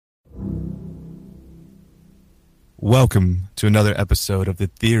Welcome to another episode of the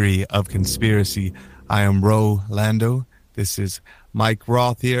Theory of Conspiracy. I am Ro Lando. This is Mike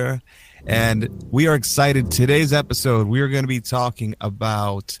Roth here, and we are excited. Today's episode, we are going to be talking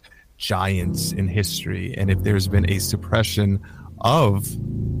about giants in history and if there's been a suppression of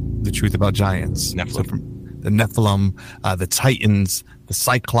the truth about giants. Nephilim. So from the Nephilim, the Titans, the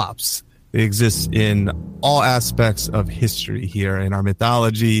Cyclops. They exist in all aspects of history here, in our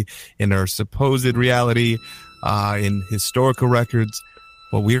mythology, in our supposed reality, in historical records.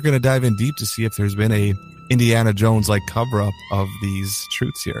 But we're going to dive in deep to see if there's been a Indiana Jones-like cover-up of these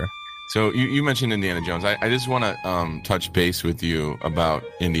truths here. So you mentioned Indiana Jones. I just want to touch base with you about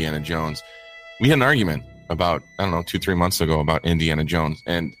Indiana Jones. We had an argument about, 2-3 months ago about Indiana Jones.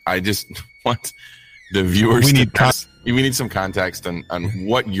 And I just want the viewers we need some context on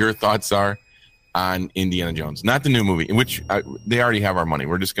what your thoughts are on Indiana Jones. Not the new movie, in which they already have our money.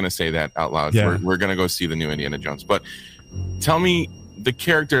 We're just going to say that out loud. Yeah. We're going to go see the new Indiana Jones. But tell me the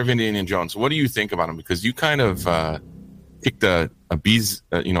character of Indiana Jones. What do you think about him? Because you kind of picked a bee's,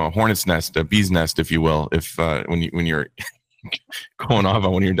 a hornet's nest, a bee's nest, if you will, if when you're going off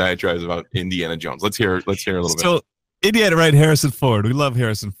on one of your diatribes about Indiana Jones. Let's hear a little bit. Indiana, right? Harrison Ford. We love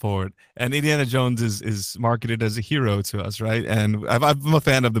Harrison Ford, and Indiana Jones is marketed as a hero to us, right? And I'm a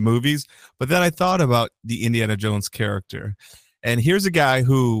fan of the movies, but then I thought about the Indiana Jones character, and here's a guy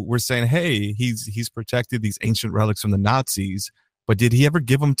who we're saying, hey, he's protected these ancient relics from the Nazis, but did he ever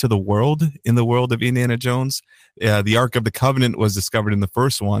give them to the world? In the world of Indiana Jones, the Ark of the Covenant was discovered in the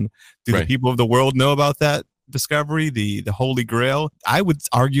first one. Do the people of the world know about that discovery, the Holy Grail? I would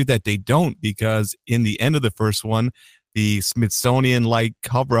argue that they don't, because in the end of the first one, the Smithsonian-like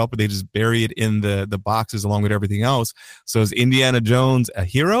cover-up, they just bury it in the boxes along with everything else. So is Indiana Jones a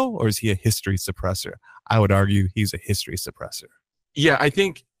hero, or is he a history suppressor? I would argue he's a history suppressor. Yeah, I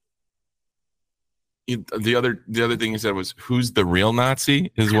think the other thing you said was, who's the real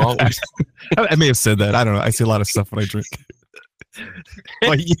Nazi as well? I may have said that. I don't know. I say a lot of stuff when I drink.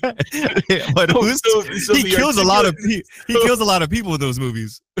 But but he kills a lot of people in those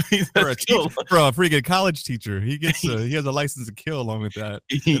movies. For a freaking college teacher, he has a license to kill along with that.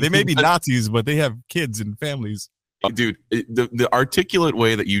 They may be Nazis, but they have kids and families. Dude, the articulate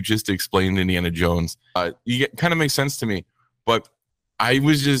way that you just explained Indiana Jones, kind of makes sense to me. But I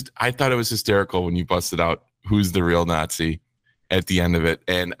thought it was hysterical when you busted out who's the real Nazi at the end of it,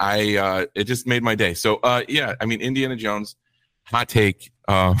 and it just made my day. So Indiana Jones. Hot take,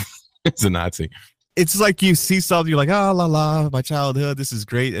 it's a Nazi. It's like you see something, you're like, oh, la la, my childhood, this is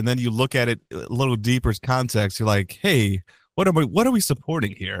great. And then you look at it a little deeper context. You're like, hey, what are we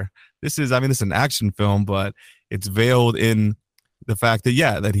supporting here? This is an action film, but it's veiled in the fact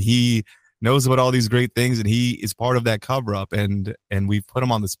that, that he knows about all these great things and he is part of that cover up. And we've put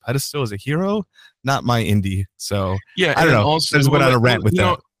him on this pedestal as a hero, not my indie. So yeah, I don't know. Also, I just went on a rant with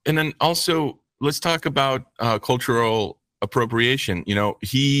that. And then also, let's talk about cultural appropriation.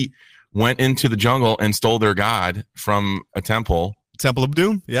 He went into the jungle and stole their god from a temple of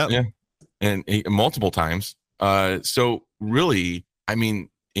Doom. Yeah, and multiple times. So really,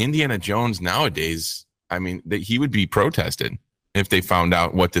 Indiana Jones nowadays, that he would be protested if they found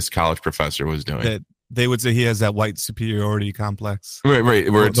out what this college professor was doing. That they would say he has that white superiority complex, right,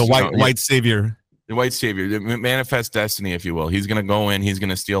 where it's the white savior. The white savior, the manifest destiny, if you will. He's going to go in, he's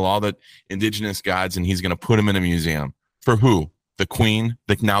going to steal all the indigenous gods, and he's going to put them in a museum. For who? The queen?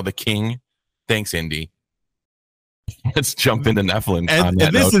 Now the king? Thanks, Indy. Let's jump into Nephilim. And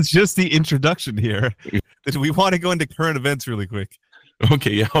this is just the introduction here. We want to go into current events really quick.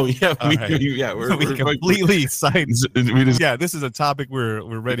 Okay. Yeah. Oh, yeah. We're completely signed. This is a topic we're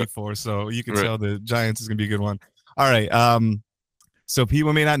ready for. So you can tell the Giants is going to be a good one. All right. So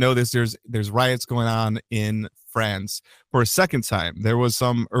people may not know this. There's riots going on in France for a second time. There was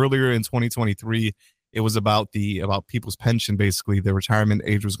some earlier in 2023. It was about people's pension. Basically, their retirement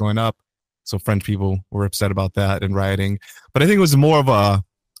age was going up. So French people were upset about that and rioting. But I think it was more of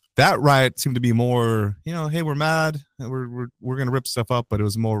that riot seemed to be more, hey, we're mad. We're going to rip stuff up. But it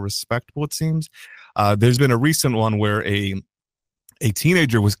was more respectable, it seems. There's been a recent one where a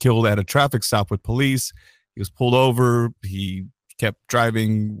teenager was killed at a traffic stop with police. He was pulled over. He kept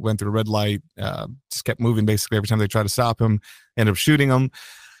driving, went through a red light, just kept moving basically every time they tried to stop him, ended up shooting him,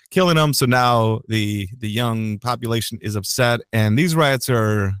 killing him. So now the young population is upset, and these riots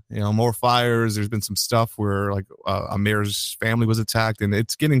are, more fires. There's been some stuff where like a mayor's family was attacked, and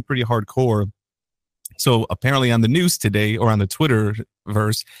it's getting pretty hardcore. So apparently on the news today, or on the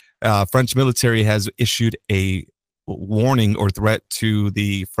Twitterverse, French military has issued a warning or threat to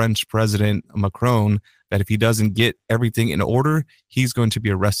the French president Macron that if he doesn't get everything in order, he's going to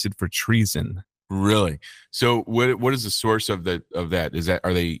be arrested for treason. Really? So what is the source of that?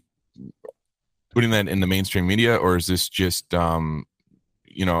 Are they putting that in the mainstream media, or is this just because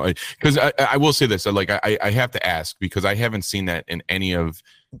I will say this, I have to ask, because I haven't seen that in any of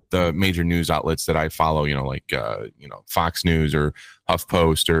the major news outlets that I follow, Fox News or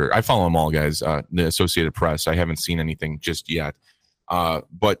HuffPost, or I follow them all, guys, the Associated Press. I haven't seen anything just yet.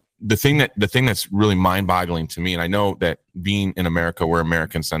 But the thing that's really mind-boggling to me, and I know that being in America, we're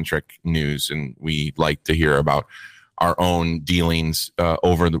American-centric news, and we like to hear about our own dealings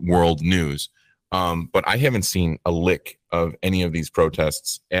over the world news. But I haven't seen a lick of any of these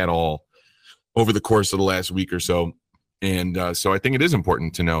protests at all over the course of the last week or so. And so I think it is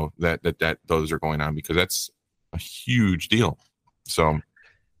important to know that those are going on, because that's a huge deal. So,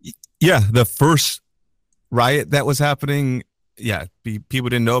 yeah, the first riot that was happening, people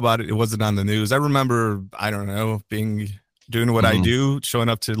didn't know about it. It wasn't on the news. I remember, I don't know, doing what I do, showing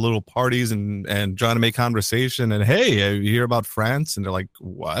up to little parties and trying to make conversation. And hey, you hear about France? And they're like,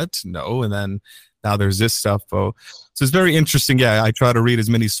 what? No. And then now there's this stuff. So it's very interesting. Yeah, I try to read as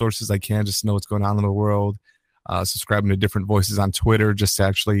many sources as I can just to know what's going on in the world. Subscribing to different voices on Twitter just to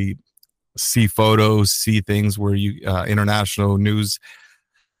actually see photos, see things where international news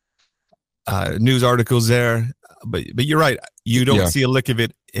articles there. But you're right. You don't see a lick of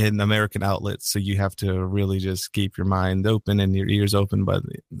it in American outlets, so you have to really just keep your mind open and your ears open. But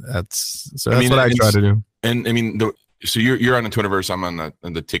that's what I try to do. And I mean, so you're on the Twitterverse. I'm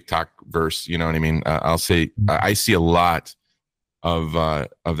on the TikTok verse. You know what I mean? I'll say I see a lot of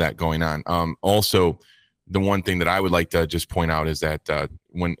that going on. Also, the one thing that I would like to just point out is that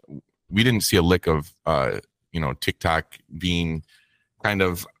when we didn't see a lick of TikTok being kind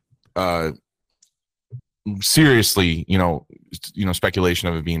of seriously, speculation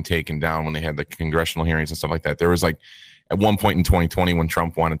of it being taken down when they had the congressional hearings and stuff like that. There was at one point in 2020 when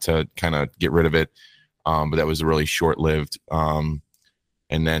Trump wanted to kind of get rid of it, but that was really short-lived. And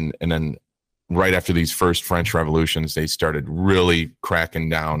then right after these first French revolutions, they started really cracking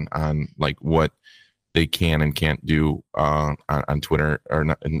down on what they can and can't do on Twitter, or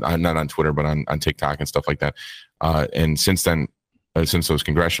not on Twitter, but on TikTok and stuff like that. And since then, since those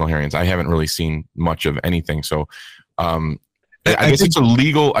congressional hearings, I haven't really seen much of anything. So I guess it's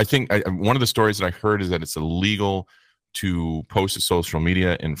illegal. I think one of the stories that I heard is that it's illegal to post to social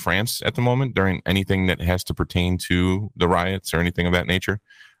media in France at the moment during anything that has to pertain to the riots or anything of that nature.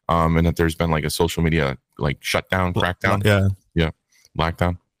 And that there's been a social media shutdown, crackdown. Yeah.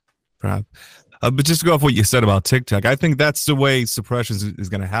 Lockdown. Perhaps. But just to go off what you said about TikTok, I think that's the way suppression is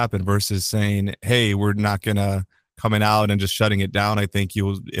going to happen versus saying, hey, we're not going to coming out and just shutting it down. I think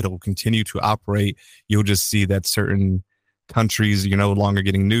it'll continue to operate. You'll just see that certain countries, you're no longer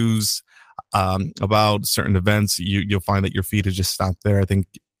getting news about certain events. You'll find that your feed is just stopped there. I think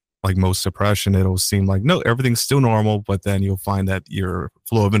like most suppression, it'll seem like, no, everything's still normal, but then you'll find that your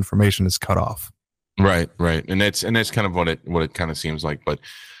flow of information is cut off. Right. And that's kind of what it kind of seems like. But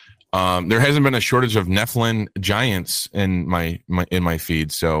there hasn't been a shortage of Nephilim giants in my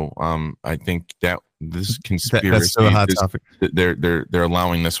feed. So I think that this conspiracy, that's still a hot topic. They're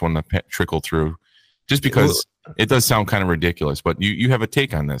allowing this one to trickle through, just because it does sound kind of ridiculous. But you have a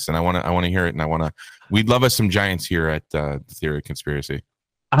take on this, and I want to hear it, and we'd love us some giants here at the Theory of Conspiracy.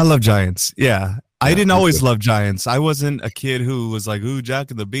 I love giants. Yeah. I didn't always love giants. I wasn't a kid who was like, ooh, Jack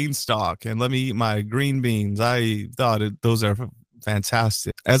and the Beanstalk, and let me eat my green beans. I thought those are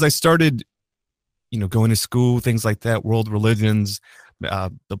fantastic. As I started, going to school, things like that, world religions,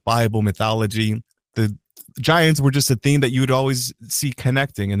 the Bible, mythology, the giants were just a theme that you would always see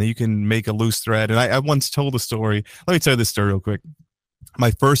connecting, and then you can make a loose thread. And I once told a story. Let me tell you this story real quick.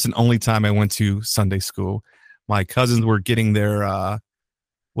 My first and only time I went to Sunday school, my cousins were getting their,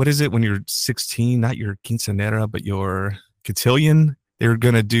 what is it when you're 16, not your quinceanera, but your cotillion? They were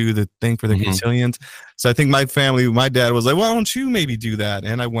going to do the thing for the cotillions. So I think my dad was like, why don't you maybe do that?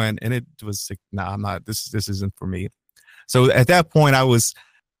 And I went, and it was like, nah, I'm not, this isn't for me. So at that point I was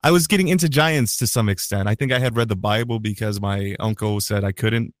getting into giants to some extent. I think I had read the Bible because my uncle said I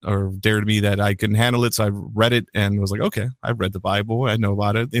couldn't, or dared me that I couldn't handle it. So I read it and was like, okay, I've read the Bible. I know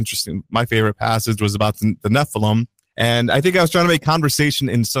about it. Interesting. My favorite passage was about the Nephilim. And I think I was trying to make conversation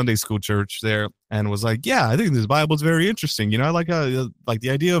in Sunday school church there, and was like, yeah, I think this Bible is very interesting. I like the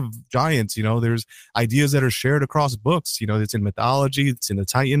idea of giants. There's ideas that are shared across books. It's in mythology, it's in the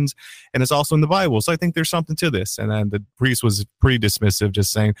Titans, and it's also in the Bible. So I think there's something to this. And then the priest was pretty dismissive,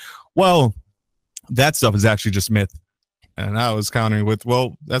 just saying, well, that stuff is actually just myth. And I was countering with,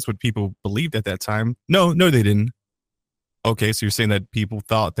 well, that's what people believed at that time. No, they didn't. Okay, so you're saying that people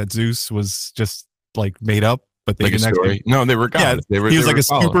thought that Zeus was just made up? but they like a didn't story. actually. No, they were gods. Yeah, he was like a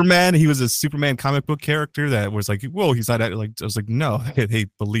followed. Superman. He was a Superman comic book character that was like, whoa, he's not like. I was like, no, they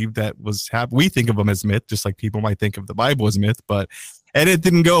believed that was happening. We think of him as myth, just like people might think of the Bible as myth, and it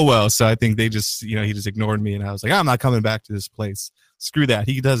didn't go well. So I think they just, he just ignored me, and I was like, I'm not coming back to this place. Screw that.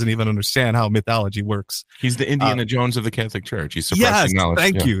 He doesn't even understand how mythology works. He's the Indiana Jones of the Catholic Church. He's yes, suppressing knowledge.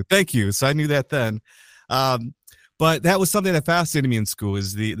 Thank you. So I knew that then. But that was something that fascinated me in school,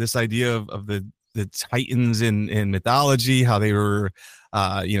 is this idea of the Titans in mythology, how they were,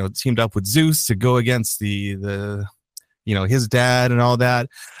 teamed up with Zeus to go against the his dad and all that.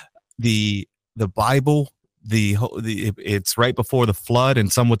 The Bible, it's right before the flood,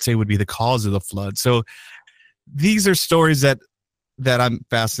 and some would say would be the cause of the flood. So these are stories that I'm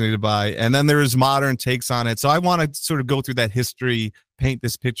fascinated by, and then there's modern takes on it. So I want to sort of go through that history, paint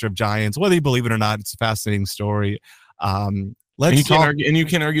this picture of giants, whether you believe it or not. It's a fascinating story. And you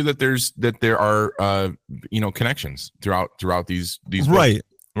can't argue that there are connections throughout these right.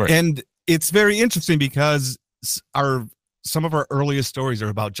 And it's very interesting because some of our earliest stories are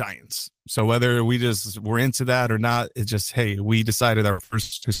about giants. So whether we just were into that or not, it's just, hey, we decided our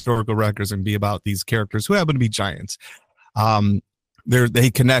first historical records and be about these characters who happen to be giants. They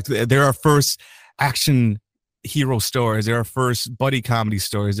connect. They're our first action hero stories. They're our first buddy comedy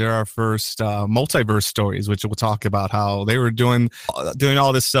stories. They're our first multiverse stories, which we'll talk about how they were doing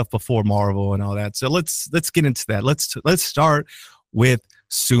all this stuff before Marvel and all that. So let's get into that. Let's start with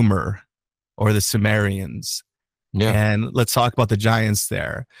Sumer, or the Sumerians. Yeah. And let's talk about the giants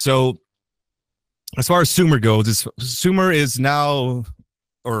there. So as far as Sumer goes, Sumer is now,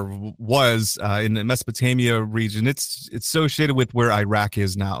 or was, in the Mesopotamia region. It's associated with where Iraq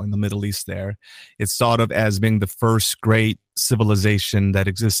is now, in the Middle East there. It's thought of as being the first great civilization that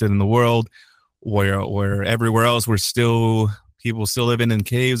existed in the world, where everywhere else people still living in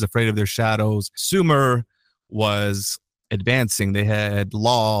caves, afraid of their shadows. Sumer was advancing. They had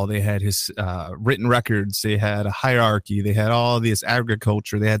law, they had his written records, they had a hierarchy, they had all this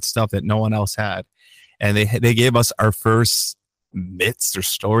agriculture, they had stuff that no one else had. And they gave us our first myths or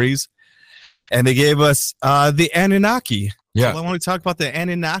stories, and they gave us the Anunnaki. Yeah, so I want to talk about the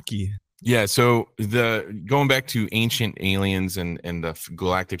Anunnaki. Yeah, so going back to Ancient Aliens and the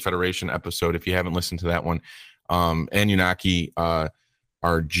Galactic Federation episode, if you haven't listened to that one, Anunnaki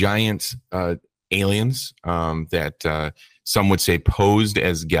are giant aliens that some would say posed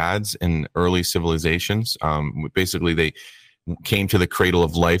as gods in early civilizations. Basically, they came to the cradle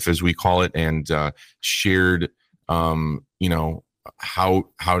of life, as we call it, and shared how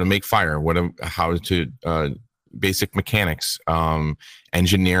to make fire, how to basic mechanics,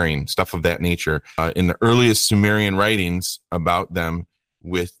 engineering, stuff of that nature. In the earliest Sumerian writings about them,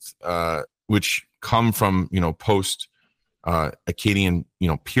 which come from post Akkadian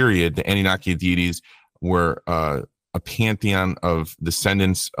period, the Anunnaki deities were a pantheon of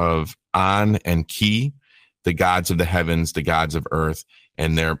descendants of An and Ki, the gods of the heavens, the gods of earth,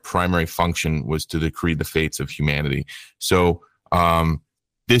 and their primary function was to decree the fates of humanity. So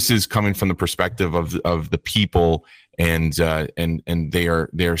this is coming from the perspective of the people, and they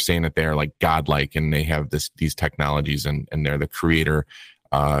are saying that they are like godlike, and they have these technologies, and they're the creator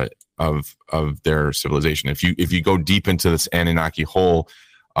of their civilization. If you go deep into this Anunnaki hole,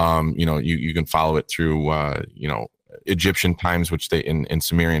 you can follow it through Egyptian times, which they in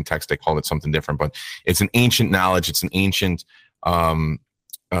Sumerian text they called it something different, but it's an ancient knowledge. It's an ancient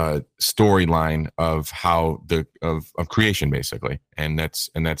storyline of how of creation, basically, and that's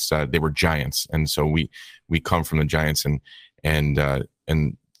they were giants, and so we come from the giants, and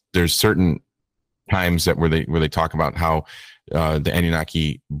there's certain times where they talk about how the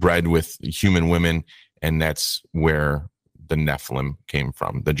Anunnaki bred with human women, and that's where the Nephilim came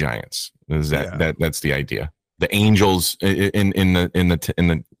from, the giants. That's the idea. The angels in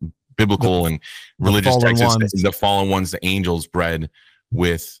the biblical and religious texts, the fallen ones, the angels bred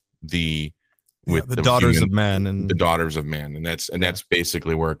with the daughters of man, and the daughters of man, and that's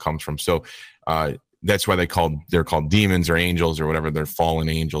basically where it comes from. So that's why they're called demons or angels or whatever. They're fallen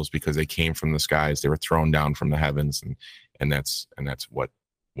angels because they came from the skies. They were thrown down from the heavens, and that's what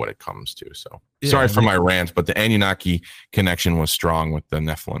it comes to. So sorry for my rant, but the Anunnaki connection was strong with the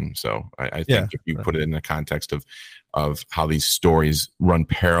Nephilim. So I think if you put it in the context of how these stories run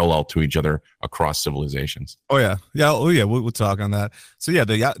parallel to each other across civilizations. We'll talk on that. So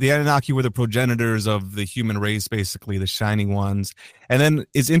the Anunnaki were the progenitors of the human race, basically the shining ones. And then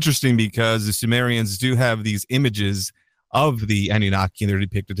it's interesting because the Sumerians do have these images of the Anunnaki, and they're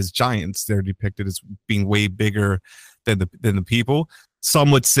depicted as giants. They're depicted as being way bigger than the people.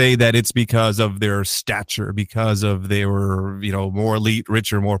 Some would say that it's because of their stature, because of they were, more elite,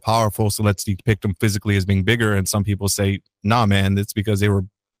 richer, more powerful. So let's depict them physically as being bigger. And some people say, nah, man, it's because they were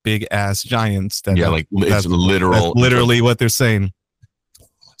big ass giants. It's literal. That's literally what they're saying.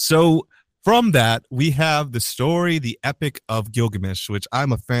 So from that, we have the story, the Epic of Gilgamesh, which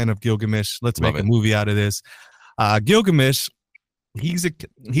I'm a fan of Gilgamesh. Let's make a movie out of this. Gilgamesh, he's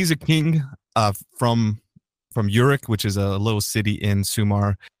a king from Uruk, which is a little city in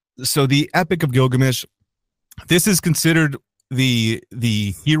Sumar. So the Epic of Gilgamesh, this is considered the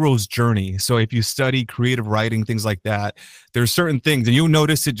hero's journey. So if you study creative writing, things like that, there's certain things, and you'll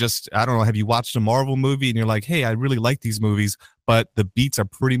notice it just, I don't know, have you watched a Marvel movie and you're like, hey, I really like these movies, but the beats are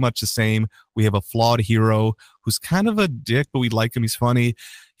pretty much the same. We have a flawed hero who's kind of a dick, but we like him. He's funny.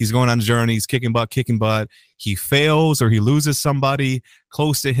 He's going on a journey. He's kicking butt. He fails or he loses somebody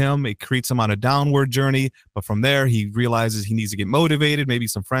close to him. It creates him on a downward journey. But from there, he realizes he needs to get motivated. Maybe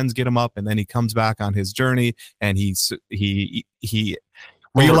some friends get him up, and then he comes back on his journey, and he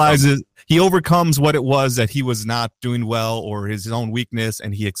realizes he overcomes what it was that he was not doing well or his own weakness,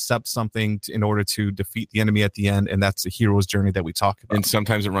 and he accepts something in order to defeat the enemy at the end. And that's the hero's journey that we talk about. And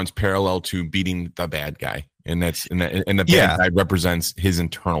sometimes it runs parallel to beating the bad guy. And the bad guy represents his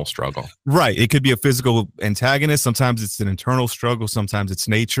internal struggle. Right. It could be a physical antagonist. Sometimes it's an internal struggle. Sometimes it's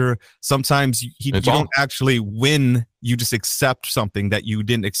nature. Sometimes you don't actually win. You just accept something that you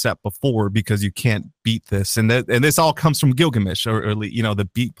didn't accept before because you can't beat this. And this all comes from Gilgamesh, or the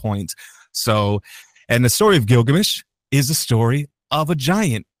beat points. So, and the story of Gilgamesh is the story of a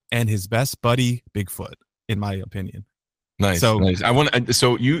giant and his best buddy, Bigfoot, in my opinion. Nice.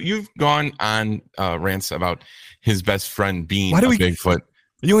 So you've gone on rants about his best friend being Bigfoot.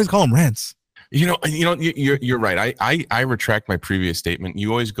 You always call him rants. You're right. I retract my previous statement.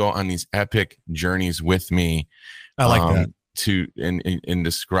 You always go on these epic journeys with me. I like that. To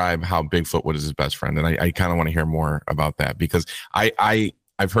describe how Bigfoot was his best friend, and I kind of want to hear more about that because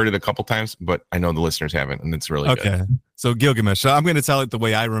I've heard it a couple times, but I know the listeners haven't, and it's really good. So Gilgamesh. I'm going to tell it the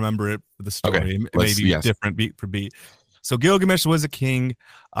way I remember it for the story. Maybe different beat for beat. So Gilgamesh was a king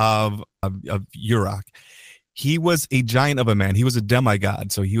of Uruk. He was a giant of a man. He was a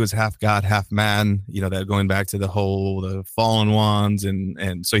demigod. So he was half god, half man, that going back to the fallen ones.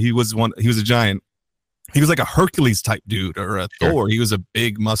 And so he was a giant. He was like a Hercules type dude or a Thor. He was a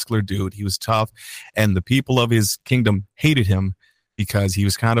big muscular dude. He was tough. And the people of his kingdom hated him because he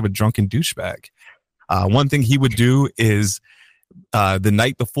was kind of a drunken douchebag. One thing he would do is the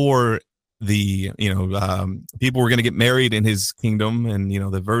night before people were going to get married in his kingdom, and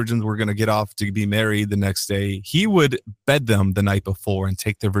the virgins were going to get off to be married the next day, he would bed them the night before and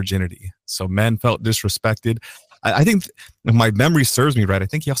take their virginity. So men felt disrespected. I think if my memory serves me right, I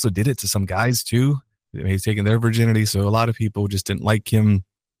think he also did it to some guys too. He's taking their virginity, so a lot of people just didn't like him.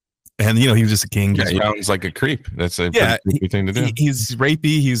 And he was just a king. Yeah, he sounds like a creep. That's a creepy thing to do. He's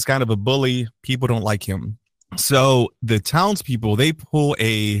rapey. He's kind of a bully. People don't like him. So the townspeople, they pull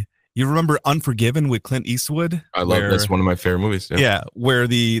you remember Unforgiven with Clint Eastwood? I love that's one of my favorite movies. Yeah, where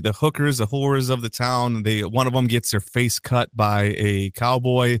the hookers, the whores of the town, one of them gets their face cut by a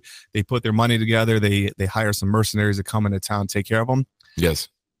cowboy. They put their money together. They hire some mercenaries to come into town, take care of them. Yes.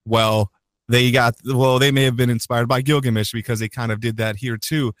 Well, they may have been inspired by Gilgamesh because they kind of did that here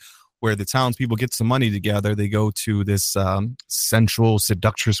too, where the townspeople get some money together. They go to this sensual,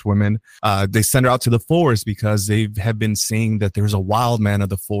 seductress woman. They send her out to the forest because they have been seeing that there's a wild man of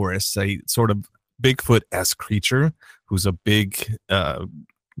the forest, a sort of Bigfoot-esque creature who's a big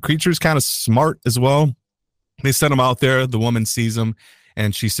creature's kind of smart as well. They send him out there. The woman sees him,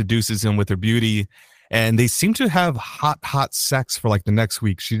 and she seduces him with her beauty. And they seem to have hot sex for like the next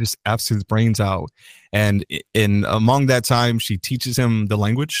week. She just F's his brains out. And among that time, she teaches him the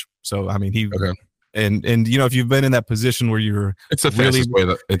language. So, I mean, and if you've been in that position where it's the fastest way to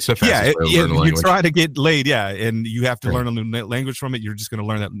learn the language. You're trying to get laid. Yeah. And you have to learn a new language from it. You're just going to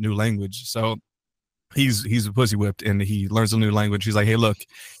learn that new language. So he's pussy whipped and he learns a new language. He's like, hey, look,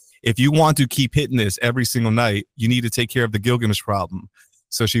 if you want to keep hitting this every single night, you need to take care of the Gilgamesh problem.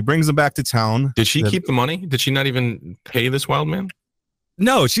 So she brings him back to town. Did she keep the money? Did she not even pay this wild man?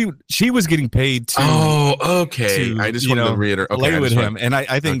 No, she was getting paid to. Oh, okay. I just wanted to reiterate. Okay, play with him, and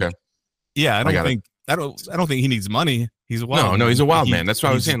I think, I don't think he needs money. He's a wild. No, he's a wild man. That's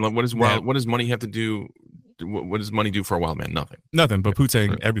what I was saying. Like, what does money have to do? What does money do for a wild man? Nothing. Nothing but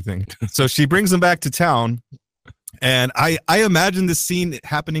putang everything. So she brings him back to town, And I imagine this scene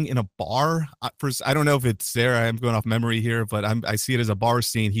happening in a bar. First, I don't know if it's there. I'm going off memory here, but I see it as a bar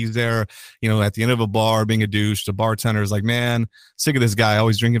scene. He's there, at the end of a bar being a douche. The bartender is like, man, sick of this guy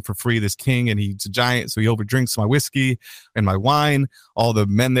always drinking for free, this king, and he's a giant, so he overdrinks my whiskey and my wine. All the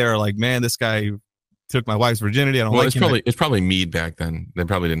men there are like, man, this guy took my wife's virginity. I don't like him. It's probably mead back then. They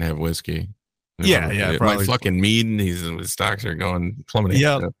probably didn't have whiskey. Yeah, probably fucking mead, and his stocks are going plummeting.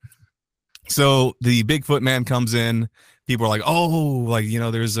 Yeah. So the Bigfoot man comes in. People are like, "Oh,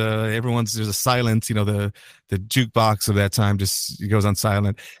 there's a silence." The jukebox of that time just goes on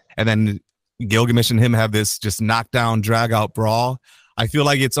silent, and then Gilgamesh and him have this just knockdown, drag out brawl. I feel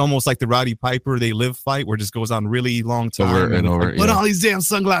like it's almost like the Roddy Piper They Live fight, where it just goes on really long time. Over and over. Put all these damn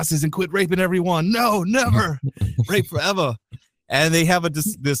sunglasses and quit raping everyone. No, never rape forever. And they have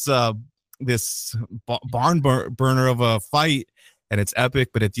this barn burner of a fight. And it's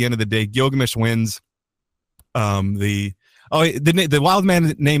epic, but at the end of the day, Gilgamesh wins. The wild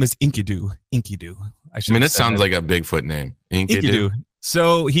man name is Enkidu. Enkidu. That sounds like a Bigfoot name. Enkidu.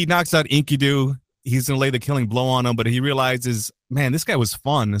 So he knocks out Enkidu. He's gonna lay the killing blow on him, but he realizes, man, this guy was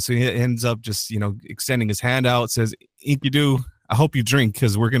fun. So he ends up just extending his hand out. Says, Enkidu, I hope you drink,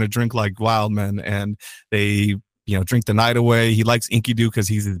 because we're gonna drink like wild men. And they drink the night away. He likes Enkidu because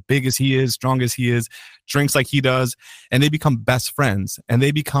he's as big as he is, strong as he is, drinks like he does, and they become best friends. And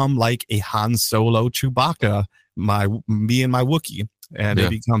they become like a Han Solo Chewbacca, me and my Wookiee. And they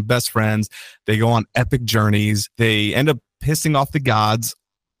become best friends. They go on epic journeys. They end up pissing off the gods.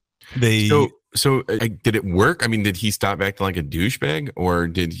 So did it work? I mean, did he stop acting like a douchebag, or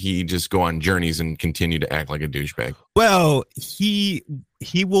did he just go on journeys and continue to act like a douchebag? Well, he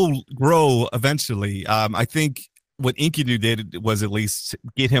will grow eventually. I think what Enkidu did was at least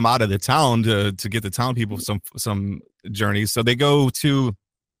get him out of the town to get the town people some journeys. So they go to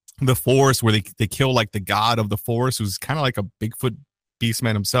the forest where they kill like the god of the forest, who's kind of like a Bigfoot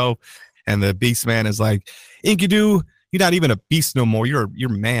beastman himself. And the beastman is like, Enkidu, you're not even a beast no more. You're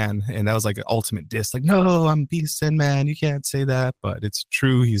man. And that was like an ultimate diss. Like, no, I'm beast and man. You can't say that. But it's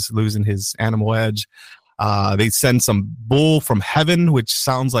true. He's losing his animal edge. They send some bull from heaven, which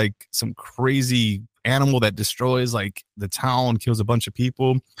sounds like some crazy animal that destroys like the town, kills a bunch of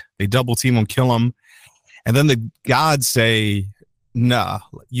people. They double team him, kill him. And then the gods say, nah,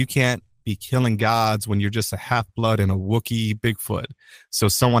 you can't be killing gods when you're just a half-blood and a Wookiee Bigfoot. So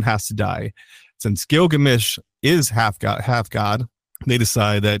someone has to die. Since Gilgamesh is half god, they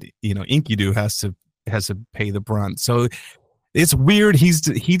decide that Enkidu has to pay the brunt. So it's weird. He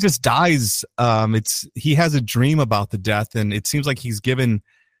just dies. He has a dream about the death, and it seems like he's given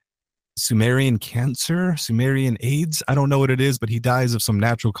Sumerian cancer, Sumerian AIDS. I don't know what it is, but he dies of some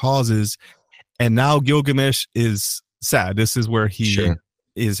natural causes. And now Gilgamesh is sad. This is where he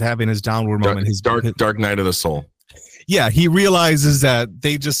is having his downward moment. His dark night of the soul. Yeah, he realizes that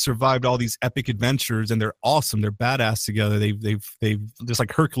they just survived all these epic adventures, and they're awesome. They're badass together. They've just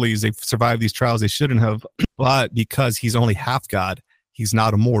like Hercules. They've survived these trials they shouldn't have. But because he's only half god, he's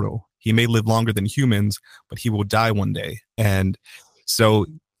not immortal. He may live longer than humans, but he will die one day. And so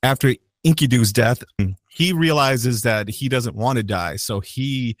after Enkidu's death, he realizes that he doesn't want to die. So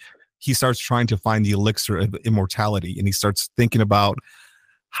he starts trying to find the elixir of immortality, and he starts thinking about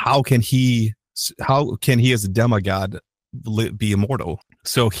how can he as a demigod be immortal.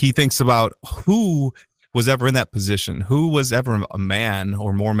 So he thinks about who was ever in that position, who was ever a man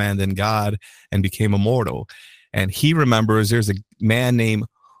or more man than God and became immortal. And he remembers there's a man named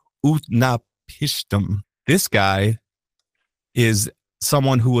Utnapishtim. This guy is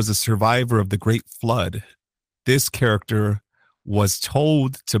someone who was a survivor of the Great Flood. This character was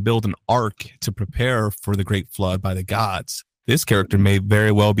told to build an ark to prepare for the Great Flood by the gods. This character may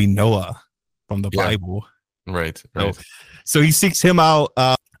very well be Noah from the Bible. Right. So he seeks him out.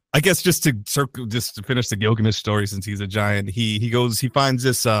 I guess just to finish the Gilgamesh story, since he's a giant, he finds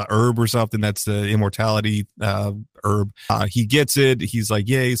this herb or something that's the immortality herb. He gets it. He's like,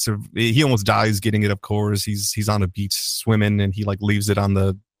 yay. So he almost dies getting it, of course. He's on a beach swimming, and he like leaves it on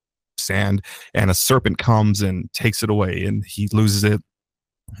the sand, and a serpent comes and takes it away, and he loses it.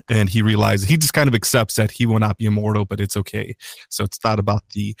 And he realizes, he just kind of accepts that he will not be immortal, but it's okay. So it's not about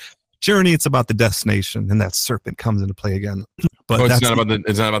the journey, it's about the destination, and that serpent comes into play again. But it's not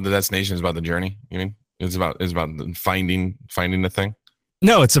about the destination, it's about the journey. You mean it's about finding the thing?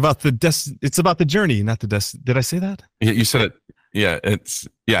 No, it's about the journey, not the did I say that? You said it.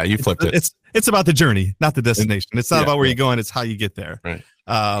 Yeah, you flipped it. It's about the journey, not the destination. It's not about where you're going, it's how you get there. Right.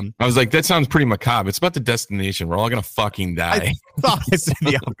 I was like, that sounds pretty macabre. It's about the destination. We're all gonna fucking die. I thought I said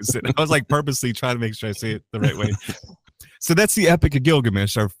the opposite. I was like purposely trying to make sure I say it the right way. So that's the Epic of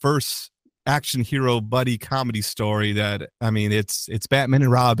Gilgamesh, our first action hero buddy comedy story that, I mean, it's Batman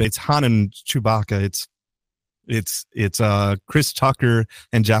and Robin, it's Han and Chewbacca, it's Chris Tucker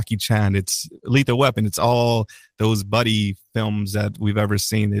and Jackie Chan, it's Lethal Weapon, it's all those buddy films that we've ever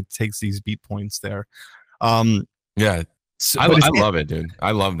seen. It takes these beat points there. Yeah, so, I love it, dude.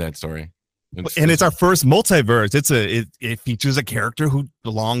 I love that story. It's our first multiverse. It features a character who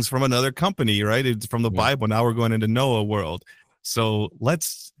belongs from another company, right? It's from the Bible. Now we're going into Noah world. So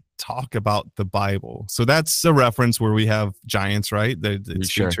let's talk about the Bible. So that's a reference where we have giants, right?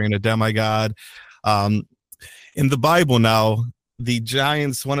 It's featuring a demigod. In the Bible now, the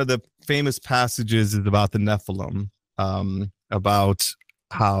giants, one of the famous passages is about the Nephilim, about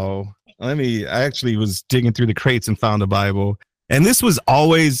how, I actually was digging through the crates and found a Bible. And this was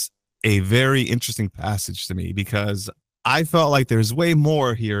always a very interesting passage to me, because I felt like there's way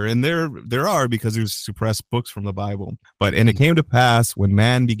more here, and there are, because there's suppressed books from the Bible. And it came to pass, when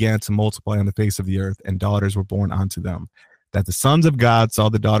man began to multiply on the face of the earth, and daughters were born unto them, that the sons of God saw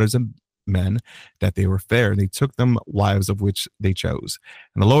the daughters of men, that they were fair, and they took them wives, of which they chose.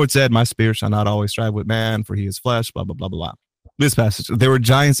 And the Lord said, my spirit shall not always strive with man, for he is flesh, blah, blah, blah, blah. This passage, there were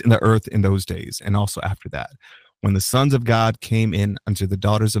giants in the earth in those days, and also after that, when the sons of God came in unto the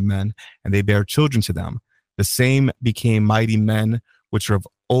daughters of men, and they bare children to them, the same became mighty men, which are of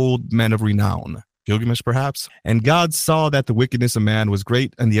old men of renown. Gilgamesh, perhaps. And God saw that the wickedness of man was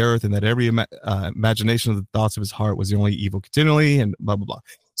great in the earth, and that every imagination of the thoughts of his heart was the only evil continually, and blah, blah, blah.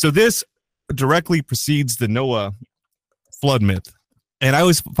 So this directly precedes the Noah flood myth. And I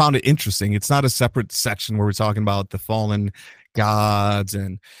always found it interesting. It's not a separate section where we're talking about the fallen gods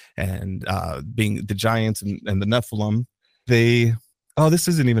and being the giants and the Nephilim. This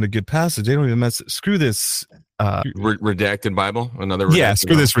isn't even a good passage. They don't even screw this redacted Bible.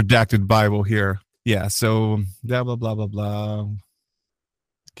 Screw this redacted Bible here. Yeah, so blah blah blah blah blah.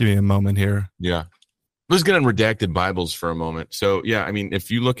 Give me a moment here. Yeah, let's get on redacted Bibles for a moment. So yeah, I mean,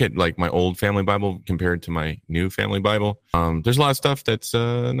 if you look at like my old family Bible compared to my new family Bible, there's a lot of stuff that's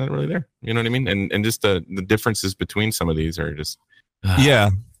not really there. You know what I mean? And just the differences between some of these are just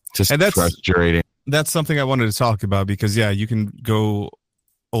just and that's frustrating. That's something I wanted to talk about, because you can go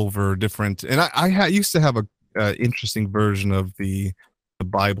over different, and I used to have a interesting version of the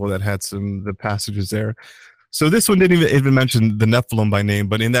Bible that had the passages there. So this one didn't even mention the Nephilim by name,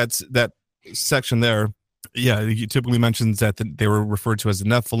 but in that section there, it typically mentions that they were referred to as the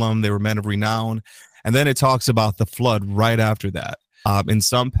Nephilim. They were men of renown, and then it talks about the flood right after that. In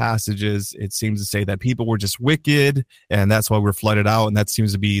some passages, it seems to say that people were just wicked, and that's why we're flooded out. And that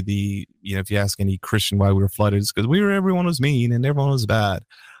seems to be if you ask any Christian why we were flooded, it's because everyone was mean and everyone was bad.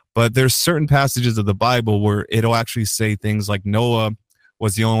 But there's certain passages of the Bible where it'll actually say things like Noah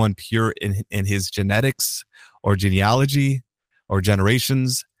was the only one pure in his genetics or genealogy or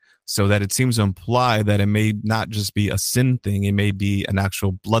generations, so that it seems to imply that it may not just be a sin thing, it may be an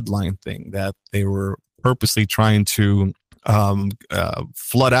actual bloodline thing, that they were purposely trying to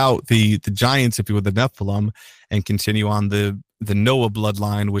flood out the giants, if you will, the Nephilim, and continue on the Noah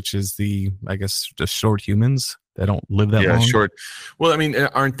bloodline, which is the short humans that don't live that long. Yeah, short. Well, I mean,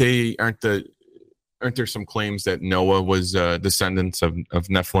 aren't there some claims that Noah was descendants of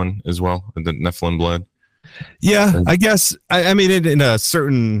Nephilim as well, the Nephilim blood? Yeah, I guess. I mean, in a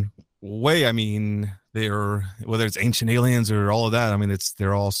certain way, I mean, they're, whether it's ancient aliens or all of that, I mean,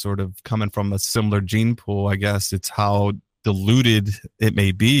 they're all sort of coming from a similar gene pool. I guess it's how diluted it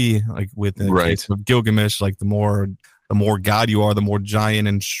may be, like with the case of Gilgamesh, like the more God you are, the more giant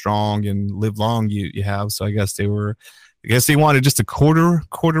and strong and live long you have. So I guess they wanted just a quarter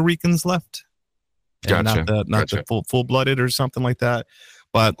Ricans left. Gotcha. Not the full-blooded or something like that.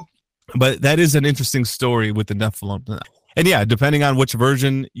 But that is an interesting story with the Nephilim. And yeah, depending on which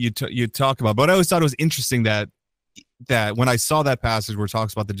version you talk about. But I always thought it was interesting that when I saw that passage where it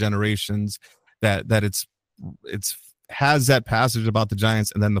talks about the generations, that it's has that passage about the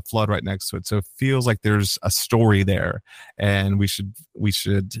giants and then the flood right next to it. So it feels like there's a story there, and we should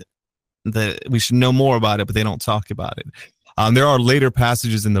know more about it, but they don't talk about it. There are later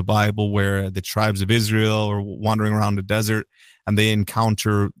passages in the Bible where the tribes of Israel are wandering around the desert, and they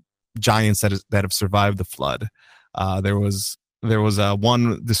encounter giants that have survived the flood. There was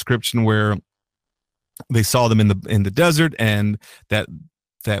one description where they saw them in the desert, and that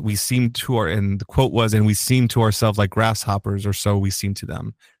we seemed to and the quote was, and we seemed to ourselves like grasshoppers, or so we seemed to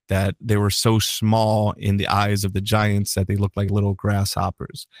them. That they were so small in the eyes of the giants that they looked like little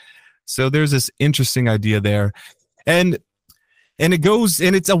grasshoppers. So there's this interesting idea there, and it goes,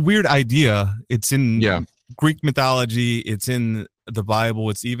 and it's a weird idea. It's in Greek mythology. It's in the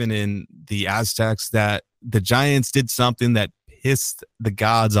Bible. It's even in the Aztecs, that the giants did something that pissed the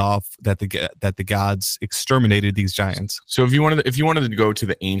gods off that the gods exterminated these giants. So if you wanted to go to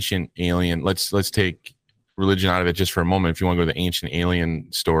the ancient alien, let's take religion out of it just for a moment. If you want to go to the ancient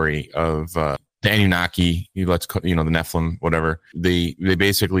alien story of the Anunnaki, the Nephilim, whatever, they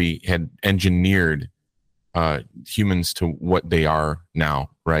basically had engineered humans to what they are now,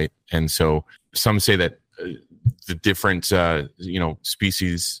 right? And so some say that the different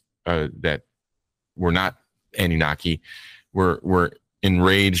species that were not Anunnaki were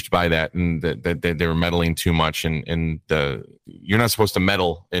enraged by that, and that they were meddling too much, and you're not supposed to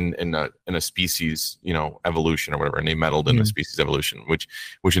meddle in a species evolution or whatever, and they meddled in the species evolution,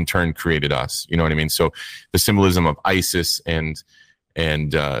 which in turn created us. You know what I mean? So the symbolism of Isis and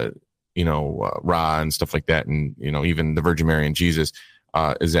Ra and stuff like that, and even the Virgin Mary and Jesus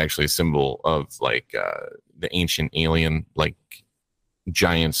is actually a symbol of like the ancient alien, like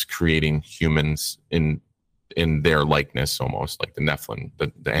giants creating humans in their likeness, almost like the Nephilim,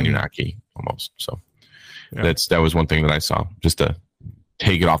 the Anunnaki, almost. So that was one thing that I saw, just to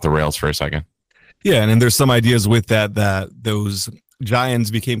take it off the rails for a second. Yeah, and then there's some ideas with that those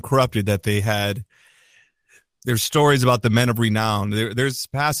giants became corrupted, that there's stories about the men of renown. There's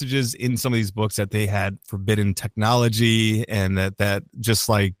passages in some of these books that they had forbidden technology, and that just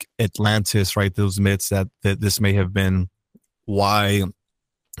like Atlantis, right? Those myths that this may have been why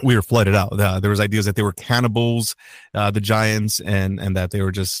we were flooded out. There was ideas that they were cannibals, the giants, and that they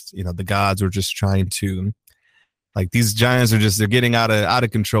were just, the gods were just trying to, like, these giants they're getting out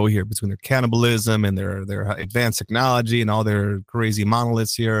of control here between their cannibalism and their advanced technology and all their crazy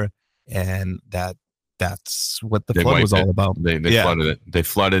monoliths here, and that's what the flood was all about. They flooded it. They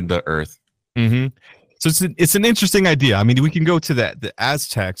flooded the earth. Mm-hmm. So it's an interesting idea. I mean, we can go to the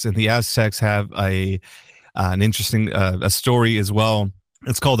Aztecs, and the Aztecs have an interesting a story as well.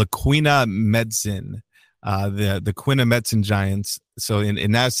 It's called the Quina Metzin, the Quina Metzin giants. So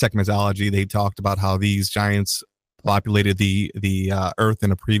in Aztec mythology, they talked about how these giants populated the earth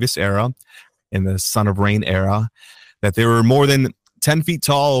in a previous era, in the Son of Rain era, that they were more than 10 feet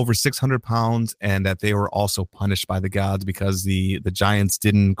tall, over 600 pounds, and that they were also punished by the gods because the giants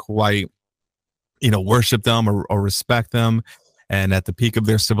didn't quite, worship them or respect them. And at the peak of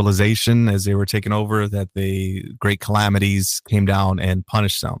their civilization, as they were taken over, that the great calamities came down and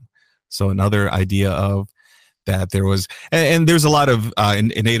punished them. So another idea of that there was, and there's a lot of in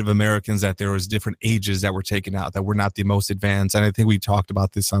Native Americans, that there was different ages that were taken out, that were not the most advanced. And I think we talked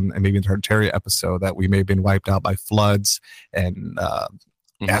about this on maybe in the Tartaria episode, that we may have been wiped out by floods and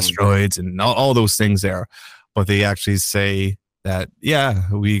asteroids and all those things there. But they actually say that, yeah,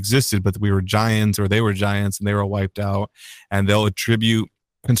 we existed, but we were giants, or they were giants and they were wiped out, and they'll attribute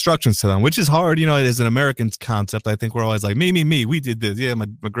constructions to them, which is hard, as an American concept. I think we're always like, me, we did this. Yeah, my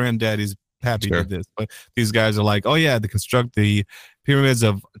granddaddy's pappy did this. But these guys are like, oh yeah, they construct the pyramids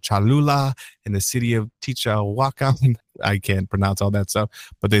of Cholula in the city of Tichahuacan. I can't pronounce all that stuff,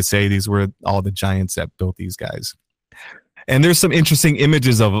 but they say these were all the giants that built these guys. And there's some interesting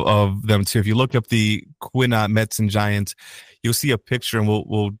images of them too. If you look up the Quina Metzin giants, you'll see a picture, and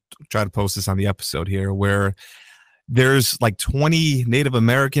we'll try to post this on the episode here, where there's like 20 Native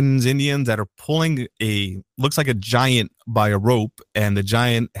Americans, Indians, that are pulling looks like a giant by a rope, and the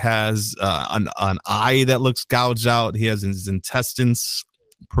giant has an eye that looks gouged out. He has his intestines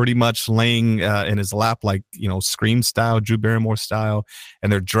pretty much laying in his lap, like, Scream style, Drew Barrymore style,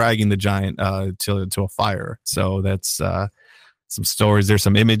 and they're dragging the giant to a fire. So that's some stories. There's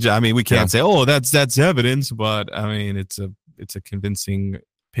some image. I mean, we can't say, oh, that's evidence, but I mean, it's a convincing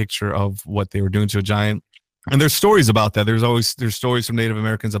picture of what they were doing to a giant. And there's stories about that. There's stories from Native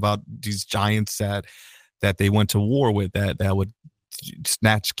Americans about these giants that they went to war with, that would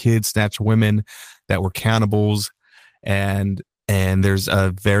snatch kids, snatch women, that were cannibals. And there's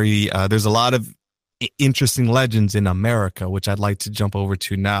a lot of interesting legends in America, which I'd like to jump over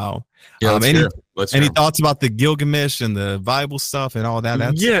to now. Yeah, any thoughts about the Gilgamesh and the Bible stuff and all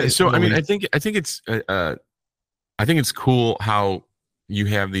that? So I mean, I think it's cool how you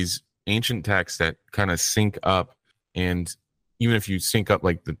have these ancient texts that kind of sync up, and even if you sync up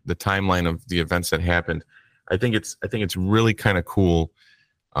like the timeline of the events that happened, I think it's really kind of cool.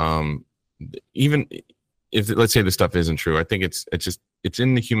 Even if, let's say, the stuff isn't true, I think it's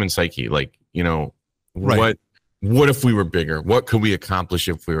in the human psyche. Like, right. What if we were bigger? What could we accomplish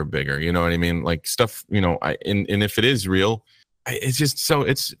if we were bigger? You know what I mean? Like stuff, and if it is real, it's just so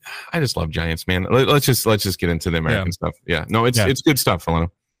I just love giants, man. Let's just get into the American stuff. Yeah, no, it's good stuff, Alana.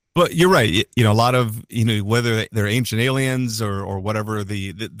 But you're right. A lot of, whether they're ancient aliens or whatever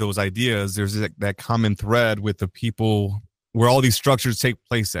those ideas, there's that common thread with the people where all these structures take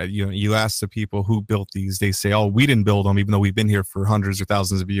place at. You ask the people who built these, they say, oh, we didn't build them, even though we've been here for hundreds or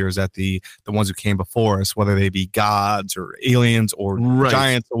thousands of years. At the ones who came before us, whether they be gods or aliens or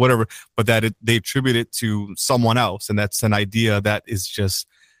giants or whatever, but that they attribute it to someone else, and that's an idea that is just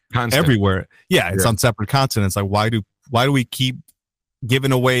constant. Everywhere. It's on separate continents. Like, why do we keep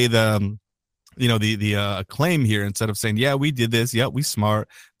giving away the claim here instead of saying, yeah, we did this, yeah, we smart?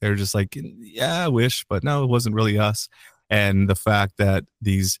 They're just like, yeah, I wish, but no, it wasn't really us. And the fact that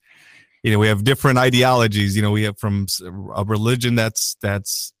these, we have different ideologies. We have from a religion that's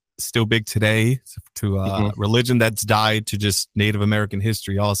still big today to a religion that's died, to just Native American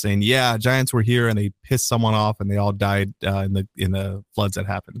history, all saying, yeah, giants were here and they pissed someone off and they all died in the floods that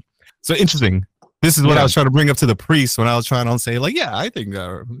happened. So interesting. This is what I was trying to bring up to the priest when I was trying to say, like, yeah, I think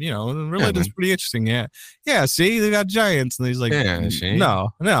religion's pretty interesting. Yeah. See, they got giants, and he's like, no,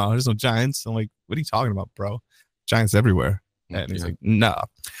 there's no giants. I'm like, what are you talking about, bro? Giants everywhere. And he's like, no.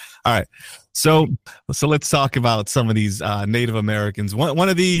 All right. So let's talk about some of these Native Americans. One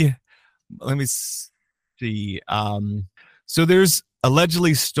of the, let me see. So there's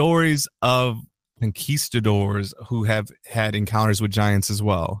allegedly stories of conquistadors who have had encounters with giants as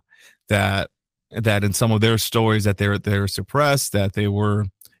well. That in some of their stories that they're suppressed, that they were,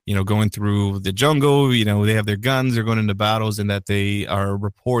 going through the jungle, they have their guns, they're going into battles, and that they are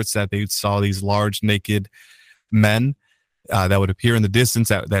reports that they saw these large naked men that would appear in the distance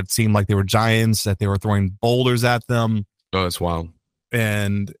that seemed like they were giants, that they were throwing boulders at them. Oh, that's wild.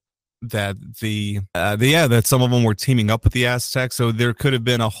 And that that some of them were teaming up with the Aztecs. So there could have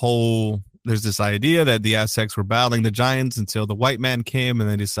been there's this idea that the Aztecs were battling the giants until the white man came, and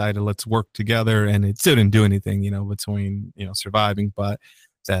they decided, let's work together. And it still didn't do anything, between, surviving. But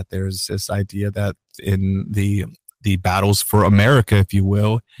that there's this idea that in the battles for America, if you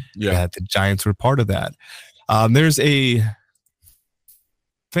will, that the giants were part of that. There's a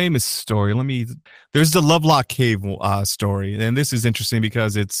famous story. There's the Lovelock Cave story. And this is interesting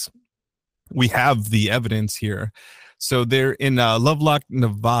because we have the evidence here. So they're in Lovelock,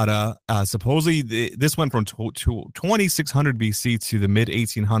 Nevada. Supposedly, this went from 2600 BC to the mid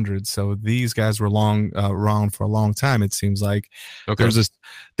 1800s. So these guys were around for a long time. It seems like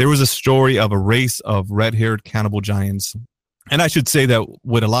there was a story of a race of red-haired cannibal giants, and I should say that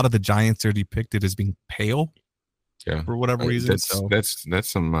with a lot of the giants, they're depicted as being pale, for whatever reason. That's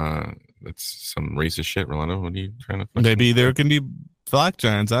some racist shit, Rolando. What are you trying to? Maybe there can be black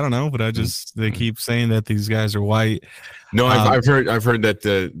giants, I don't know, but they keep saying that these guys are white. No, I've heard that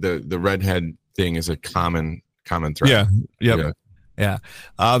the redhead thing is a common threat. Yeah.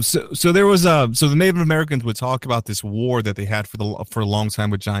 So there was so the Native Americans would talk about this war that they had for a long time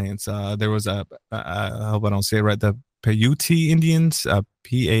with giants. There was I hope I don't say it right, the Paiute Indians,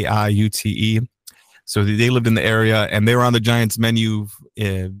 Paiute. So they lived in the area, and they were on the giants' menu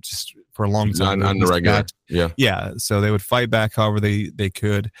just for a long time. On the regular. Yeah. So they would fight back however they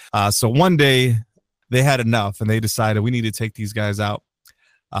could. So one day they had enough, and they decided we need to take these guys out.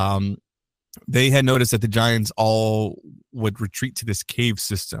 They had noticed that the giants all would retreat to this cave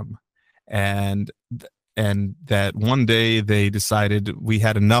system, and that one day they decided we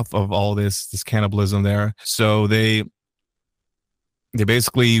had enough of all this cannibalism there. So they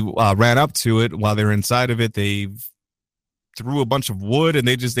basically ran up to it. While they were inside of it, they threw a bunch of wood, and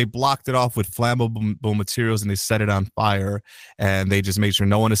they blocked it off with flammable materials, and they set it on fire, and they just made sure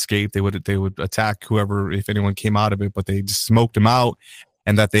no one escaped. They would attack whoever, if anyone came out of it, but they just smoked them out,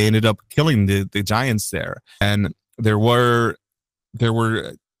 and that they ended up killing the giants there. And there were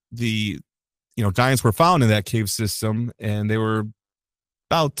the giants were found in that cave system, and they were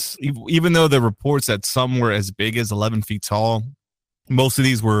about, even though the reports that some were as big as 11 feet tall, most of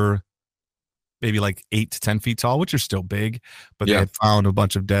these were maybe like 8 to 10 feet tall, which are still big, but they had found a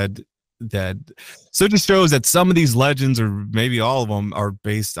bunch of dead. So it just shows that some of these legends, or maybe all of them, are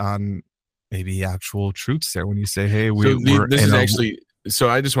based on maybe actual truths there. When you say, hey, so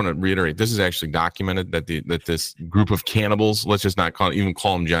I just want to reiterate, this is actually documented that this group of cannibals, let's just not call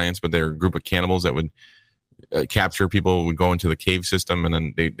them giants, but they're a group of cannibals that would capture people, would go into the cave system, and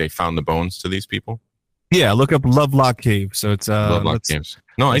then they found the bones to these people. Yeah, look up Lovelock Cave. So it's Lovelock Caves.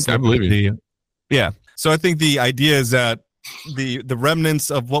 No, I believe you. Yeah. So I think the idea is that the remnants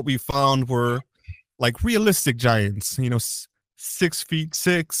of what we found were like realistic giants,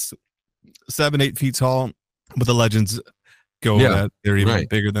 6'6", 7, 8 feet tall, but the legends go that they're even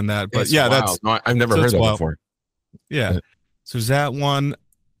bigger than that. But that's I've never heard that before. Yeah. So there's that one.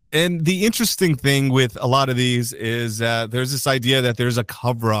 And the interesting thing with a lot of these is that there's this idea that there's a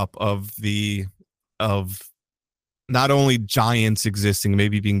cover-up of not only giants existing,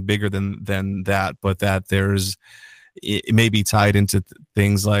 maybe being bigger than that, but that there's it may be tied into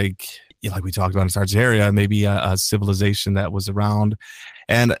things like we talked about in Tartaria, maybe a civilization that was around.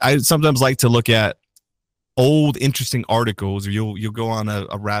 And I sometimes like to look at old interesting articles, or you'll go on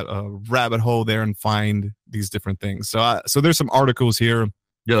a rabbit hole there and find these different things. So there's some articles here.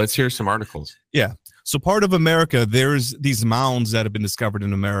 Yeah, let's hear some articles. Yeah. So part of America, there's these mounds that have been discovered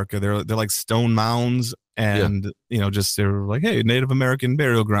in America. They're like stone mounds, and just they're like, hey, Native American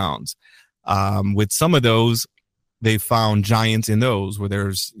burial grounds. With some of those, they found giants in those where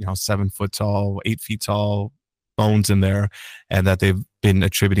there's 7 foot tall, 8 feet tall bones in there, and that they've been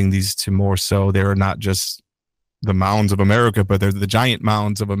attributing these to more so they're not just the mounds of America, but they're the giant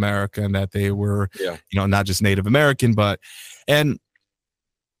mounds of America, and that they were not just Native American, and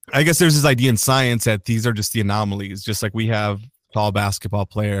I guess there's this idea in science that these are just the anomalies, just like we have tall basketball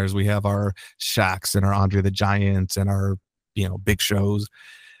players, we have our Shaqs and our Andre the Giant and our big shows,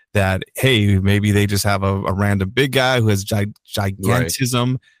 that hey, maybe they just have a random big guy who has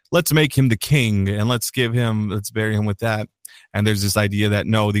gigantism. Right. Let's make him the king, and let's bury him with that. And there's this idea that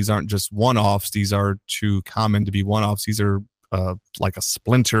no, these aren't just one-offs. These are too common to be one-offs. These are like a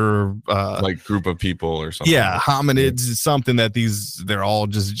splinter, like group of people or something. Yeah, hominids is something that they're all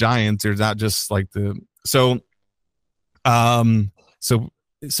just giants. They're not just like so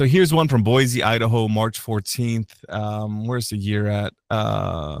here's one from Boise, Idaho, March 14th. Where's the year at?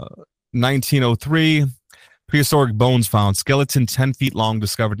 1903. Prehistoric bones found. Skeleton 10 feet long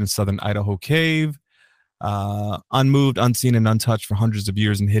discovered in southern Idaho cave. Unmoved, unseen, and untouched for hundreds of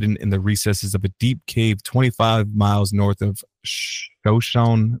years and hidden in the recesses of a deep cave 25 miles north of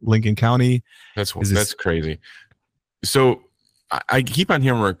Shoshone, Lincoln County. That's crazy. So I keep on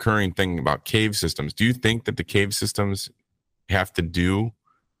hearing a recurring thing about cave systems. Do you think that the cave systems have to do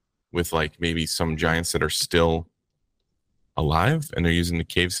with like maybe some giants that are still alive and they're using the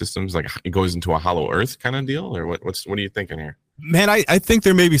cave systems, like it goes into a hollow earth kind of deal, or what are you thinking here? Man, I think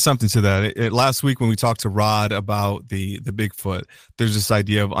there may be something to that. Last week when we talked to Rod about the Bigfoot, there's this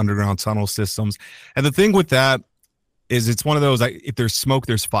idea of underground tunnel systems. And the thing with that is it's one of those, if there's smoke,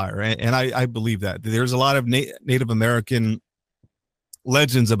 there's fire. And I believe that. There's a lot of Native American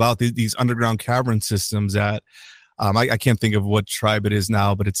legends about these underground cavern systems that I can't think of what tribe it is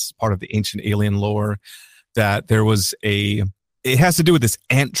now, but it's part of the ancient alien lore, that there was it has to do with this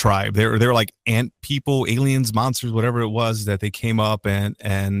ant tribe. They're like ant people, aliens, monsters, whatever it was, that they came up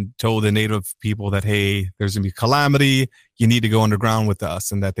and told the native people that, hey, there's going to be calamity. You need to go underground with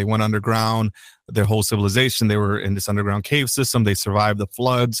us. And that they went underground, their whole civilization. They were in this underground cave system. They survived the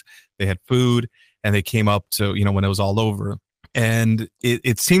floods. They had food, and they came up to, when it was all over. And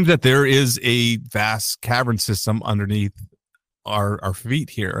it seems that there is a vast cavern system underneath our feet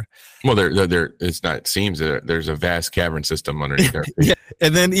here. Well, it's not, it seems that there's a vast cavern system underneath our feet. Yeah.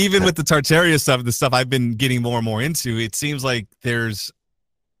 And then even with the Tartaria stuff, the stuff I've been getting more and more into, it seems like there's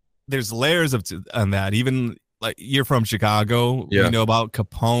layers on that. Even like, you're from Chicago, you know about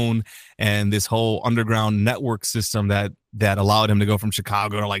Capone and this whole underground network system that allowed him to go from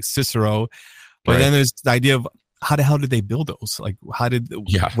Chicago to like Cicero. But then there's the idea of, how the hell did they build those? Like, did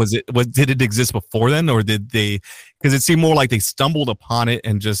it exist before then, or did they? Because it seemed more like they stumbled upon it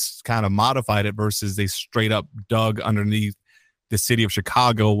and just kind of modified it, versus they straight up dug underneath the city of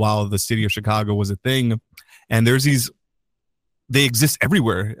Chicago while the city of Chicago was a thing. And they exist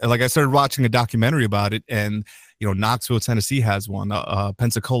everywhere. Like, I started watching a documentary about it, and Knoxville, Tennessee has one.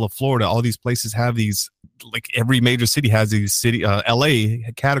 Pensacola, Florida. All these places have these. Like, every major city has these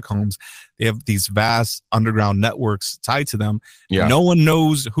LA catacombs. They have these vast underground networks tied to them. Yeah. No one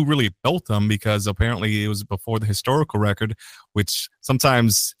knows who really built them, because apparently it was before the historical record, which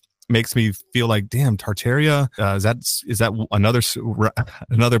sometimes makes me feel like, damn, Tartaria. Is that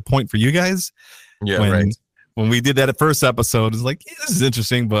another point for you guys? Yeah, right. When we did that first episode, it's like, this is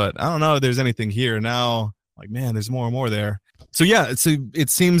interesting, but I don't know if there's anything here now. Like, man, there's more and more there. So yeah, it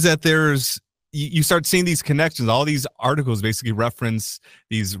seems that you start seeing these connections. All these articles basically reference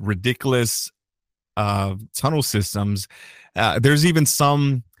these ridiculous tunnel systems. There's even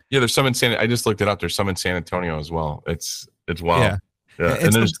some. Yeah, there's some in I just looked it up. There's some in San Antonio as well. It's wild. Yeah.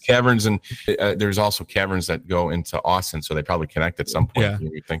 And there's caverns, and there's also caverns that go into Austin, so they probably connect at some point. Yeah.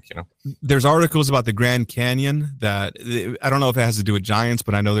 You think, There's articles about the Grand Canyon that I don't know if it has to do with giants,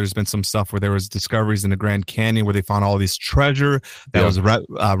 but I know there's been some stuff where there was discoveries in the Grand Canyon where they found all this treasure that was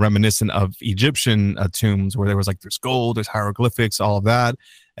reminiscent of Egyptian tombs, where there was like, there's gold, there's hieroglyphics, all of that,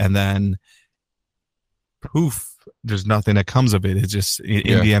 and then poof. There's nothing that comes of it. It's just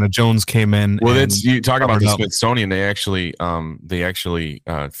Indiana Jones came in. Well, you talk about the Smithsonian. They actually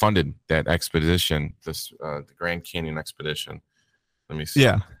funded that expedition, the Grand Canyon expedition. Let me see.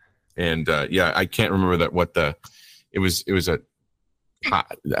 Yeah, and I can't remember what the it was a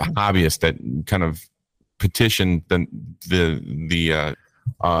hobbyist that kind of petitioned the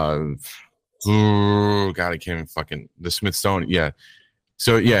oh God, I can't even fucking the Smithsonian. Yeah.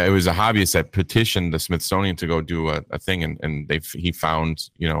 So yeah, it was a hobbyist that petitioned the Smithsonian to go do a thing, and he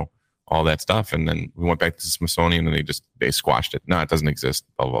found, you know, all that stuff, and then we went back to the Smithsonian and they squashed it. No, it doesn't exist.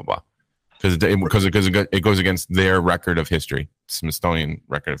 Blah blah blah. Because it goes against their record of history, Smithsonian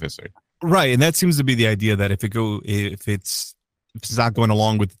record of history. Right, and that seems to be the idea that if it's not going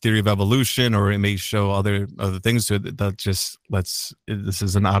along with the theory of evolution, or it may show other things to it, that just this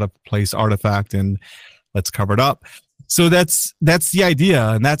is an out of place artifact and let's cover it up. So that's the idea,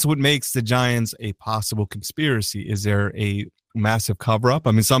 and that's what makes the giants a possible conspiracy. Is there a massive cover up?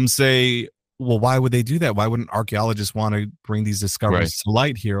 I mean, some say, well, why would they do that? Why wouldn't archaeologists want to bring these discoveries to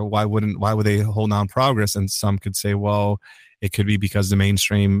light here? Why would they hold on progress? And some could say, well, it could be because the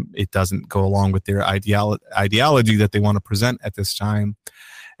mainstream, it doesn't go along with their ideology that they want to present at this time.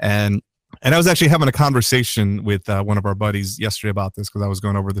 And I was actually having a conversation with one of our buddies yesterday about this, because I was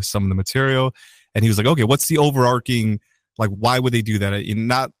going over some of the material, and he was like, okay, what's the overarching, like, why would they do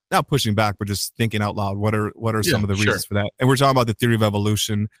that? Not pushing back, but just thinking out loud. What are some of the reasons for that? And we're talking about the theory of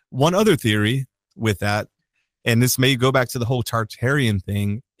evolution. One other theory with that, and this may go back to the whole Tartarian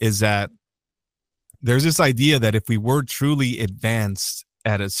thing, is that there's this idea that if we were truly advanced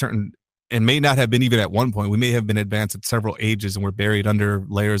at a certain, and may not have been even at one point, we may have been advanced at several ages and we're buried under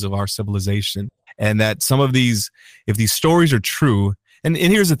layers of our civilization. And that some of these, if these stories are true, and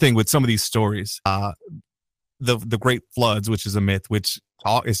here's the thing with some of these stories, the Great Floods, which is a myth, which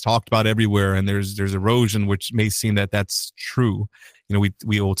is talked about everywhere, and there's erosion, which may seem that that's true. You know,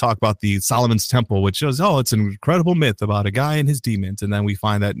 we will talk about the Solomon's Temple, which shows, oh, it's an incredible myth about a guy and his demons, and then we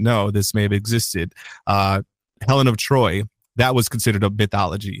find that no, this may have existed. Helen of Troy, that was considered a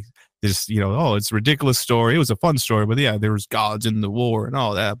mythology. This, you know, oh, it's a ridiculous story. It was a fun story, but yeah, there was gods in the war and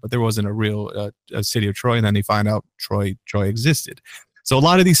all that, but there wasn't a real a city of Troy. And then they find out Troy existed. So a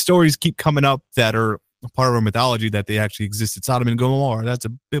lot of these stories keep coming up that are part of our mythology, that they actually existed. Sodom and Gomorrah, that's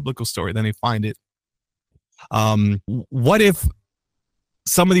a biblical story. Then they find it. What if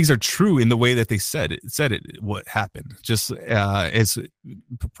some of these are true in the way that they said it, what happened? Just as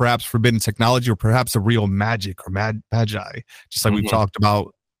perhaps forbidden technology, or perhaps a real magic or magi, just like we've talked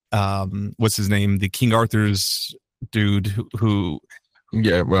about. What's his name? The King Arthur's dude who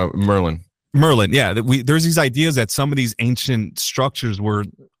yeah, well, Merlin. Yeah, there's these ideas that some of these ancient structures were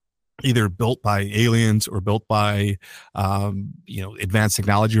either built by aliens or built by advanced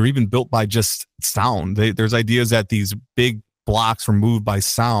technology, or even built by just sound. There's ideas that these big blocks were moved by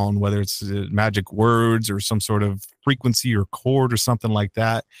sound, whether it's magic words or some sort of frequency or chord or something like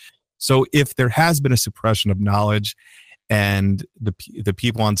that. So if there has been a suppression of knowledge, and the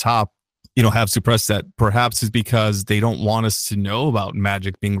people on top, have suppressed that, perhaps is because they don't want us to know about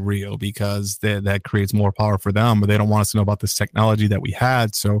magic being real, because that creates more power for them, or they don't want us to know about this technology that we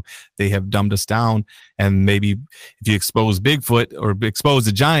had, so they have dumbed us down. And maybe if you expose Bigfoot or expose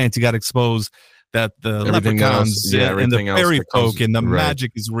the giants, you got to expose that the leprechauns and the fairy folk and the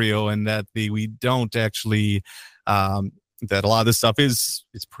magic is real, and that we don't actually that a lot of this stuff is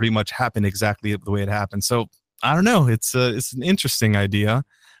pretty much happened exactly the way it happened. So I don't know. It's an interesting idea.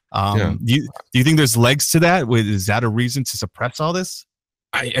 Do you think there's legs to that? Is that a reason to suppress all this?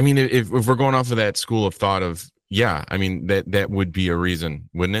 I mean, if we're going off of that school of thought of, I mean, that would be a reason,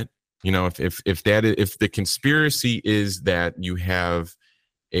 wouldn't it? If the conspiracy is that you have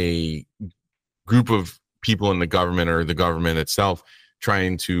a group of people in the government or the government itself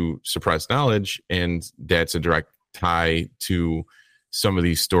trying to suppress knowledge, and that's a direct tie to some of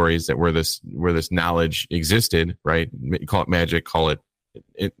these stories that where this knowledge existed, right? Call it magic, call it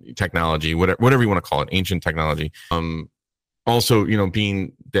technology, whatever you want to call it, ancient technology. Also,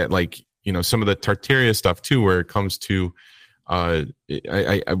 being that, like, some of the Tartaria stuff too, where it comes to,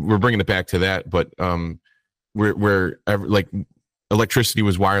 we're bringing it back to that, but where like electricity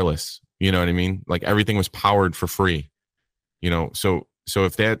was wireless, you know what I mean? Like everything was powered for free, So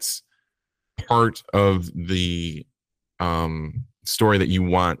if that's part of the story that you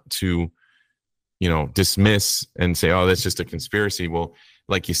want to dismiss and say, oh, that's just a conspiracy, well,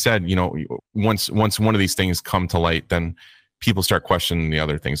 like you said, once one of these things come to light, then people start questioning the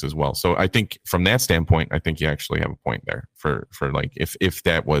other things as well. So I think from that standpoint, I think you actually have a point there for like, if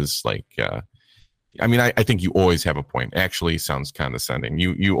that was like I mean, I think you always have a point. Actually sounds condescending.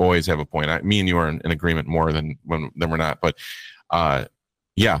 You always have a point. Me and you are in agreement more than we're not, but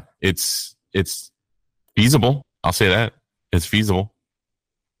it's feasible. I'll say that. It's feasible.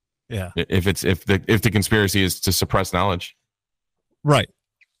 Yeah. If the conspiracy is to suppress knowledge. Right.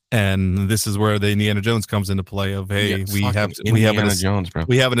 And this is where the Indiana Jones comes into play of, hey, we have Jones, bro.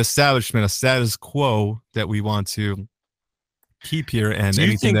 We have an establishment, a status quo that we want to keep here, and do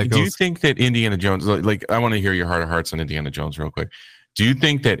you goes. think that Indiana Jones, like I want to hear your heart of hearts on Indiana Jones real quick. Do you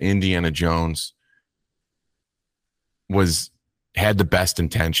think that Indiana Jones had the best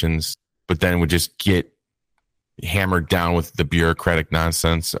intentions, but then would just get hammered down with the bureaucratic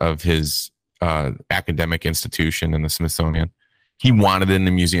nonsense of his academic institution in the Smithsonian? He wanted it in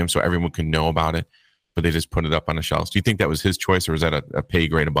the museum so everyone could know about it, but they just put it up on the shelves. Do you think that was his choice, or was that a pay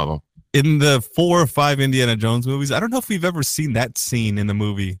grade above him? In the 4 or 5 Indiana Jones movies, I don't know if we've ever seen that scene in the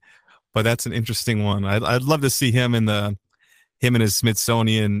movie, but that's an interesting one. I'd love to see him and his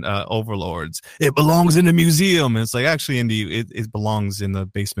Smithsonian overlords. It belongs in the museum. And it's like, actually, Indy, it belongs in the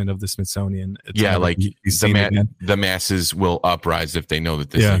basement of the Smithsonian. Yeah, like the masses will uprise if they know that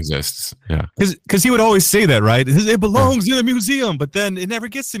this exists. Yeah, because he would always say that, right? It belongs in the museum, but then it never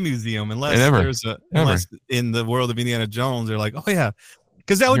gets to the museum unless in the world of Indiana Jones, they're like, oh yeah.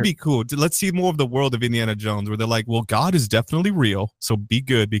 Because that would be cool. Let's see more of the world of Indiana Jones, where they're like, well, God is definitely real, so be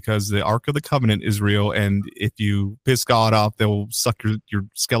good because the Ark of the Covenant is real, and if you piss God off, they'll suck your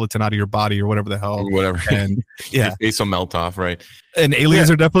skeleton out of your body or whatever the hell. Or whatever. And yeah. Your face will melt off, right? And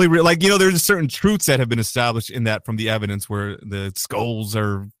aliens are definitely real. Like, there's certain truths that have been established in that from the evidence where the skulls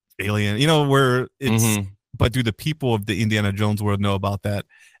are alien, where it's, but do the people of the Indiana Jones world know about that?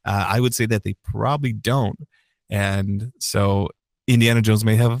 I would say that they probably don't. And so Indiana Jones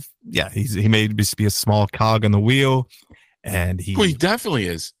may have, he may just be a small cog on the wheel, and he definitely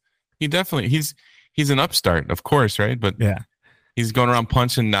is. He's an upstart, of course, right? But he's going around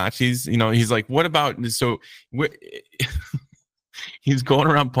punching Nazis. He's like, what about he's going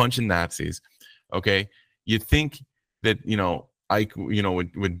around punching Nazis. Okay, you think that Ike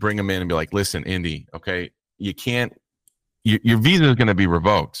would bring him in and be like, listen, Indy, okay, you can't. Your visa is going to be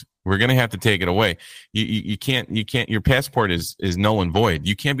revoked. We're going to have to take it away. You can't, your passport is null and void.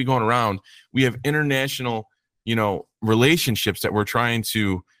 You can't be going around. We have international, relationships that we're trying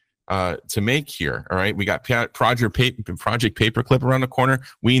to make here. All right. We got Project Paperclip around the corner.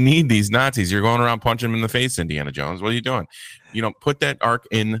 We need these Nazis. You're going around punching them in the face, Indiana Jones. What are you doing? Put that arc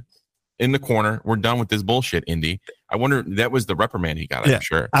in the corner. We're done with this bullshit, Indy. I wonder, that was the reprimand he got, I'm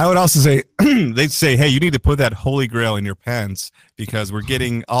sure. I would also say, they'd say, hey, you need to put that holy grail in your pants because we're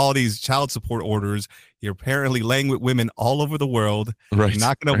getting all these child support orders. You're apparently laying with women all over the world,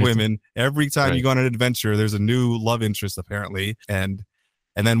 knocking up women. Every time you go on an adventure, there's a new love interest, apparently.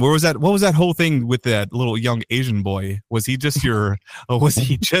 And then what was that whole thing with that little young Asian boy? Was he just your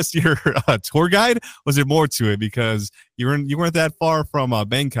tour guide? Was there more to it? Because you weren't that far from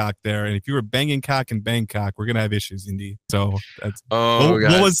Bangkok there, and if you were banging cock in Bangkok, we're gonna have issues, indeed. So that's what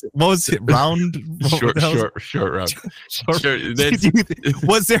was it? Round short round.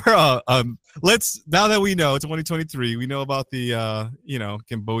 Was there let's, now that we know 2023, we know about the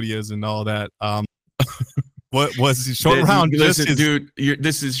Cambodias and all that. What was the short round? Listen, dude,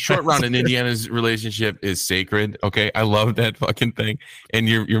 this is short round in Indiana's relationship is sacred. Okay, I love that fucking thing, and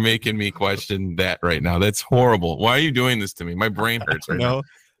you're making me question that right now. That's horrible. Why are you doing this to me? My brain hurts right now.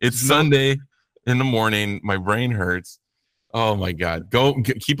 It's Sunday in the morning. My brain hurts. Oh my God!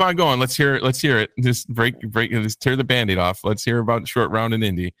 Keep on going. Let's hear it. Just break. Just tear the Band-Aid off. Let's hear about short round in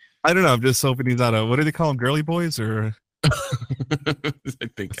Indy. I don't know. I'm just hoping he's not what do they call them? Girly boys or? I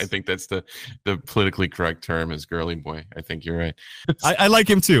think that's the politically correct term is girly boy. I think you're right. I like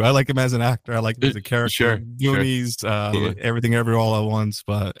him too. I like him as an actor. I like him as a character. Sure. Goonies, Everything Everywhere All at Once.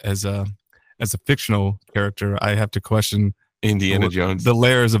 But as a fictional character, I have to question Indiana Jones, the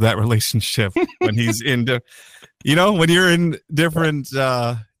layers of that relationship when he's in when you're in different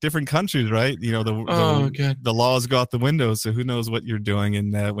countries, right? The laws go out the window, so who knows what you're doing in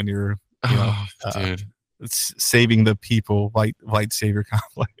that when you're dude. It's saving the people, white savior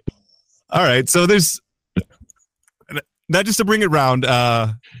complex. All right, so there's not just to bring it round.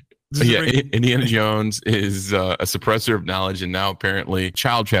 Indiana Jones is a suppressor of knowledge, and now apparently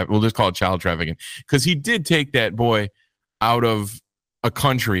child trafficking. We'll just call it child trafficking because he did take that boy out of a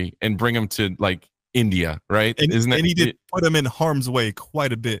country and bring him to like India, right? And he did put him in harm's way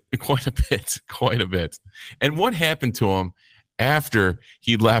quite a bit. Quite a bit. And what happened to him after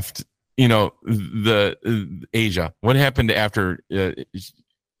he left? The Asia. What happened after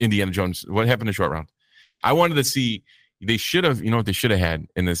Indiana Jones? What happened to Short Round? I wanted to see. They should have. What they should have had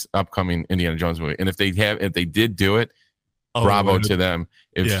in this upcoming Indiana Jones movie. And if they did do it, bravo to them.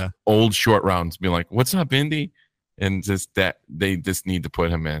 If old Short Rounds be like, "What's up, Indy?" and just that they just need to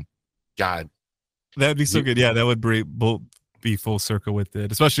put him in. God, that'd be so good. Yeah, that would be full circle with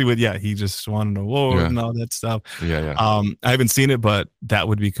it, especially with he just won an award and all that stuff. I haven't seen it, but that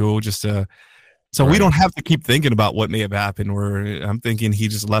would be cool just to so we don't have to keep thinking about what may have happened. Where I'm thinking he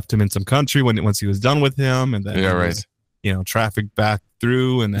just left him in some country once he was done with him, and then he was, trafficked back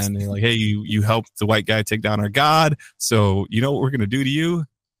through, and then they're like, hey, you helped the white guy take down our god, so you know what we're gonna do to you?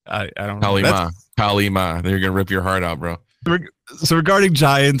 I don't know. Kalima, they're gonna rip your heart out, bro. So regarding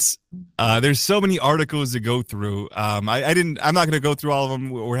giants, there's so many articles to go through. I'm not going to go through all of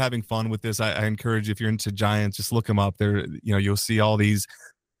them. We're having fun with this. I encourage you, if you're into giants, just look them up. There, you'll see all these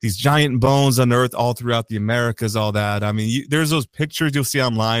giant bones on Earth all throughout the Americas, all that. I mean, there's those pictures you'll see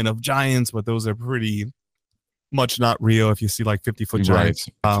online of giants, but those are pretty much not real. If you see like 50-foot giants,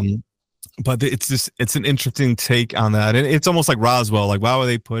 but it's an interesting take on that, and it's almost like Roswell. Like, why would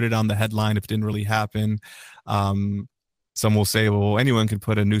they put it on the headline if it didn't really happen? Some will say, well, anyone can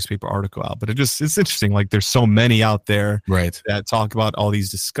put a newspaper article out, but it's interesting. Like, there's so many out there that talk about all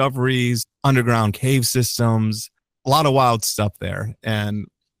these discoveries, underground cave systems, a lot of wild stuff there. And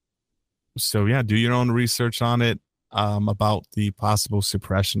so, do your own research on it, about the possible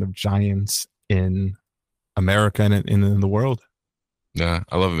suppression of giants in America and in the world. Yeah,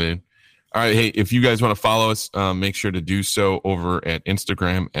 I love it, man. All right. Hey, if you guys want to follow us, make sure to do so over at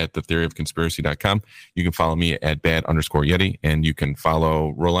Instagram at thetheoryofconspiracy.com. You can follow me at bad_Yeti, and you can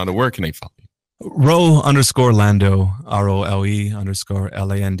follow Rolando. Where can they follow you? Ro_Lando, ROLE_LANDO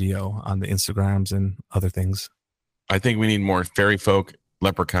on the Instagrams and other things. I think we need more fairy folk,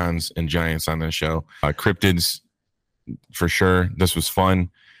 leprechauns, and giants on this show. Cryptids, for sure. This was fun.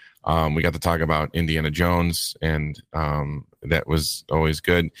 We got to talk about Indiana Jones, and that was always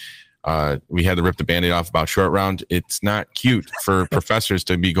good. We had to rip the Band-Aid off about Short Round. It's not cute for professors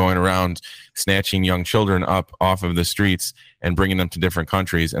to be going around snatching young children up off of the streets and bringing them to different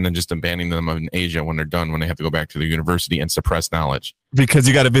countries and then just abandoning them in Asia when they're done, when they have to go back to the university and suppress knowledge. Because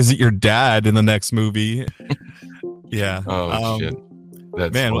you got to visit your dad in the next movie. Yeah. Oh, shit.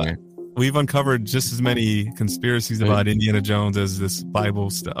 That's funny. We've uncovered just as many conspiracies about Indiana Jones as this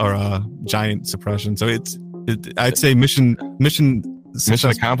Bible or giant suppression. So I'd say mission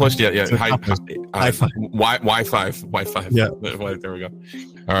accomplished. Yeah. High five. Y5. Yeah. There we go.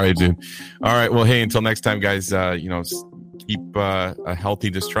 All right, dude. All right. Well, hey, until next time, guys. Keep a healthy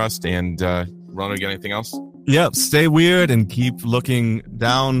distrust. And Ronald, got anything else? Yep. Stay weird and keep looking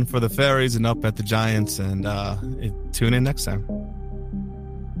down for the fairies and up at the giants. And tune in next time.